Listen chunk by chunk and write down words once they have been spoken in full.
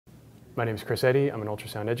My name is Chris Eddy. I'm an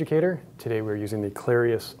ultrasound educator. Today we're using the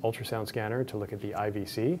Clarius Ultrasound scanner to look at the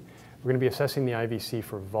IVC. We're going to be assessing the IVC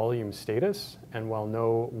for volume status, and while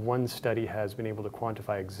no one study has been able to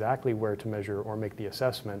quantify exactly where to measure or make the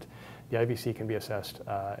assessment, the IVC can be assessed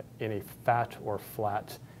in a fat or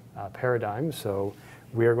flat paradigm. So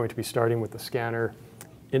we are going to be starting with the scanner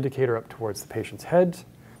indicator up towards the patient's head,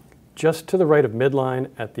 just to the right of midline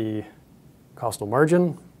at the costal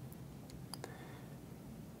margin,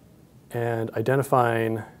 and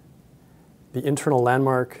identifying the internal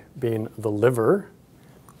landmark being the liver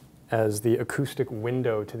as the acoustic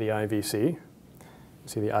window to the IVC. You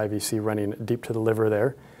see the IVC running deep to the liver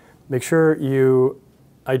there. Make sure you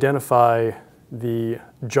identify the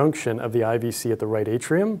junction of the IVC at the right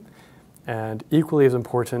atrium, and equally as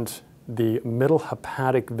important, the middle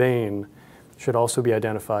hepatic vein should also be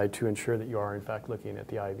identified to ensure that you are in fact looking at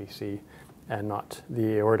the IVC and not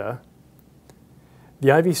the aorta. The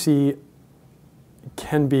IVC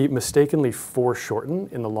can be mistakenly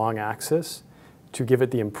foreshortened in the long axis to give it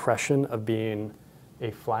the impression of being a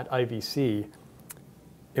flat IVC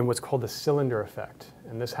in what's called the cylinder effect.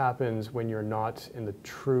 And this happens when you're not in the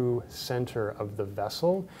true center of the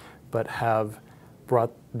vessel, but have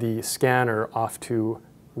brought the scanner off to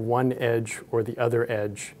one edge or the other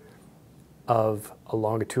edge of a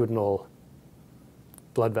longitudinal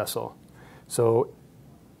blood vessel. So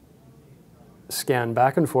scan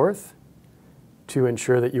back and forth to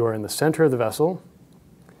ensure that you are in the center of the vessel,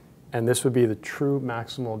 and this would be the true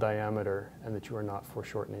maximal diameter and that you are not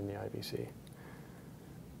foreshortening the IVC.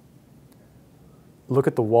 Look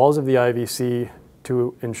at the walls of the IVC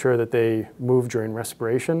to ensure that they move during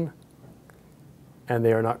respiration and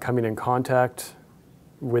they are not coming in contact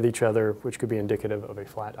with each other, which could be indicative of a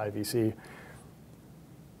flat IVC,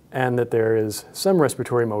 and that there is some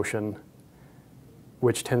respiratory motion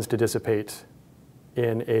which tends to dissipate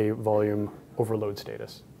in a volume overload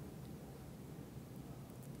status.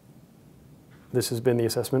 This has been the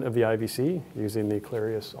assessment of the IVC using the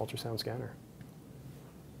Clarius Ultrasound scanner.